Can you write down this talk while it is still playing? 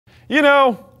You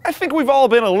know, I think we've all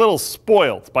been a little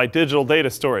spoiled by digital data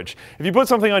storage. If you put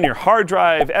something on your hard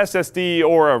drive, SSD,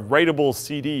 or a writable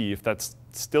CD, if that's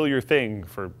still your thing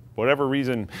for whatever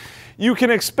reason, you can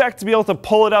expect to be able to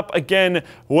pull it up again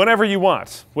whenever you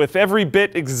want, with every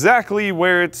bit exactly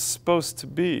where it's supposed to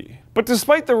be. But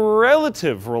despite the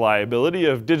relative reliability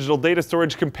of digital data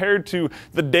storage compared to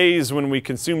the days when we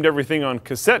consumed everything on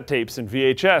cassette tapes and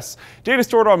VHS, data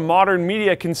stored on modern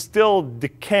media can still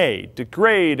decay,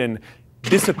 degrade, and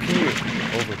disappear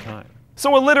over time.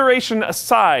 So alliteration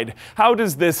aside, how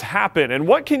does this happen and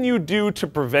what can you do to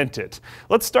prevent it?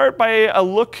 Let's start by a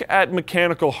look at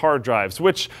mechanical hard drives,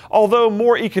 which, although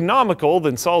more economical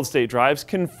than solid-state drives,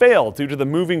 can fail due to the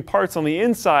moving parts on the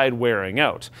inside wearing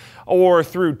out, or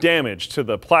through damage to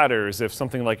the platters if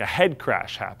something like a head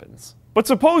crash happens. But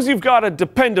suppose you've got a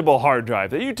dependable hard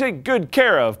drive that you take good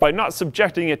care of by not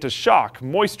subjecting it to shock,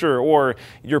 moisture, or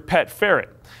your pet ferret.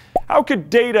 How could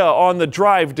data on the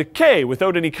drive decay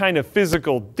without any kind of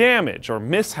physical damage or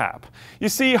mishap? You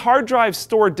see, hard drives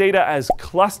store data as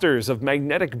clusters of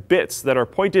magnetic bits that are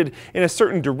pointed in a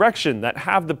certain direction that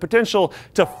have the potential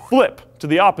to flip to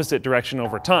the opposite direction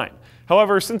over time.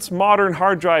 However, since modern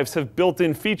hard drives have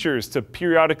built-in features to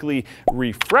periodically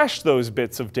refresh those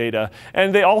bits of data,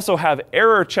 and they also have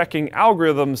error-checking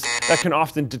algorithms that can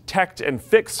often detect and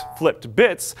fix flipped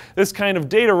bits, this kind of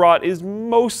data rot is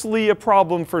mostly a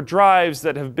problem for drives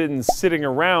that have been sitting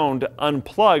around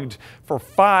unplugged for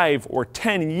 5 or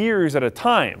 10 years at a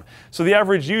time. So the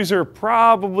average user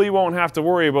probably won't have to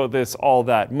worry about this all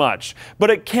that much. But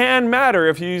it can matter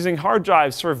if you're using hard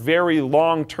drives for very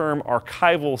long-term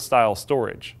archival-style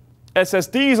storage.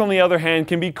 SSDs, on the other hand,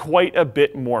 can be quite a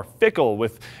bit more fickle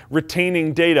with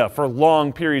retaining data for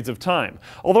long periods of time.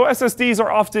 Although SSDs are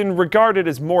often regarded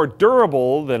as more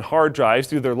durable than hard drives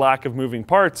due to their lack of moving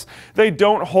parts, they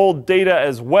don't hold data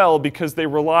as well because they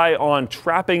rely on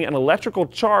trapping an electrical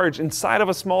charge inside of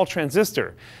a small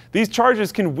transistor. These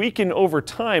charges can weaken over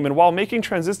time, and while making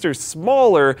transistors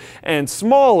smaller and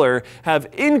smaller have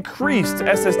increased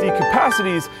SSD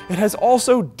capacities, it has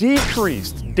also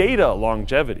decreased data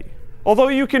longevity. Although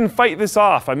you can fight this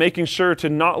off by making sure to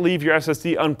not leave your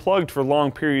SSD unplugged for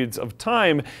long periods of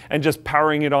time and just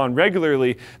powering it on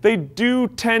regularly, they do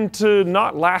tend to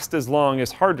not last as long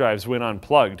as hard drives when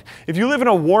unplugged. If you live in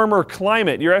a warmer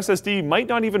climate, your SSD might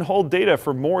not even hold data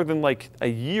for more than like a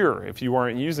year if you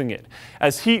aren't using it,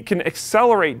 as heat can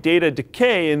accelerate data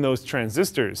decay in those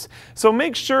transistors. So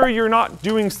make sure you're not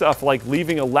doing stuff like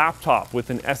leaving a laptop with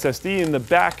an SSD in the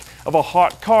back of a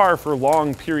hot car for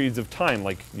long periods of time,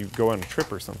 like you go on a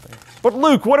trip or something. But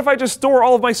Luke, what if I just store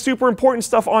all of my super important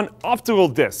stuff on optical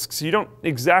discs? You don't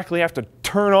exactly have to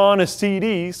turn on a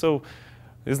CD, so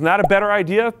isn't that a better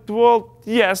idea? Well,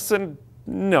 yes and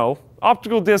no.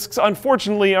 Optical discs,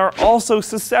 unfortunately, are also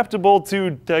susceptible to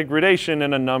degradation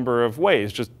in a number of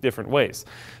ways, just different ways,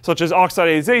 such as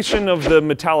oxidization of the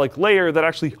metallic layer that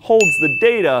actually holds the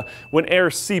data when air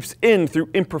seeps in through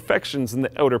imperfections in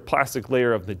the outer plastic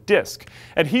layer of the disk.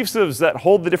 Adhesives that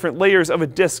hold the different layers of a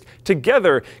disk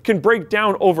together can break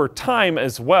down over time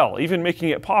as well, even making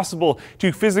it possible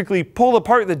to physically pull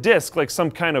apart the disk like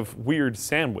some kind of weird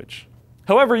sandwich.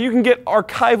 However, you can get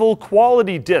archival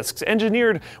quality disks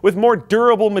engineered with more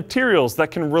durable materials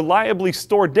that can reliably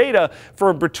store data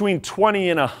for between 20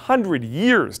 and 100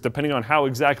 years, depending on how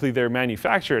exactly they're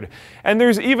manufactured. And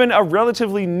there's even a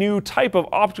relatively new type of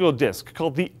optical disk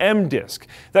called the M disk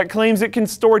that claims it can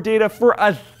store data for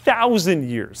 1,000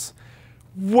 years.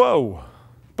 Whoa!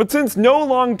 But since no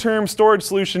long-term storage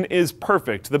solution is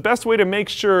perfect, the best way to make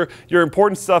sure your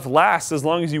important stuff lasts as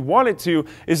long as you want it to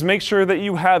is make sure that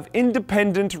you have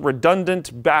independent,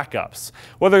 redundant backups.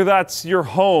 Whether that's your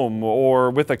home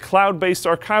or with a cloud-based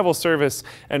archival service,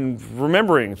 and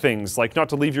remembering things like not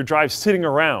to leave your drives sitting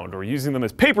around or using them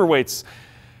as paperweights.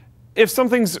 If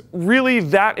something's really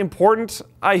that important,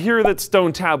 I hear that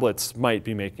stone tablets might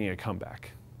be making a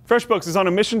comeback. Freshbooks is on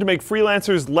a mission to make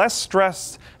freelancers less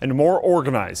stressed and more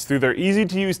organized through their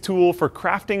easy-to-use tool for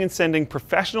crafting and sending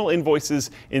professional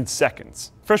invoices in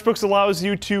seconds. Freshbooks allows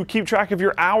you to keep track of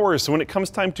your hours, so when it comes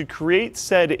time to create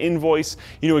said invoice,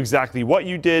 you know exactly what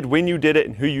you did, when you did it,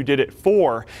 and who you did it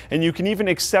for. And you can even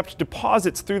accept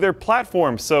deposits through their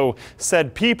platform, so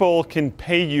said people can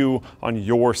pay you on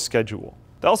your schedule.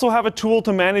 They also have a tool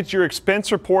to manage your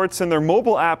expense reports, and their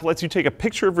mobile app lets you take a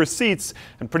picture of receipts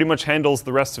and pretty much handles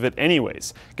the rest of it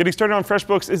anyways. Getting started on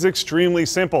FreshBooks is extremely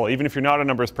simple, even if you're not a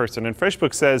numbers person, and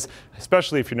FreshBooks says,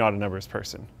 especially if you're not a numbers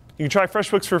person. You can try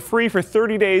FreshBooks for free for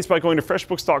 30 days by going to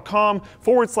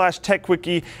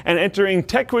freshbooks.com/techquickie and entering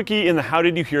TechQuickie in the How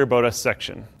Did You Hear About Us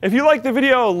section. If you like the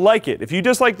video, like it. If you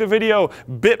dislike the video,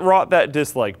 bit-rot that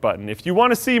dislike button. If you want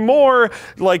to see more,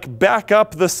 like, back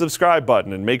up the subscribe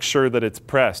button and make sure that it's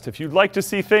pressed. If you'd like to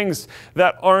see things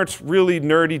that aren't really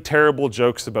nerdy, terrible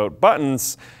jokes about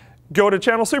buttons, go to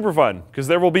Channel Superfun, because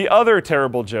there will be other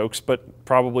terrible jokes, but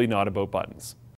probably not about buttons.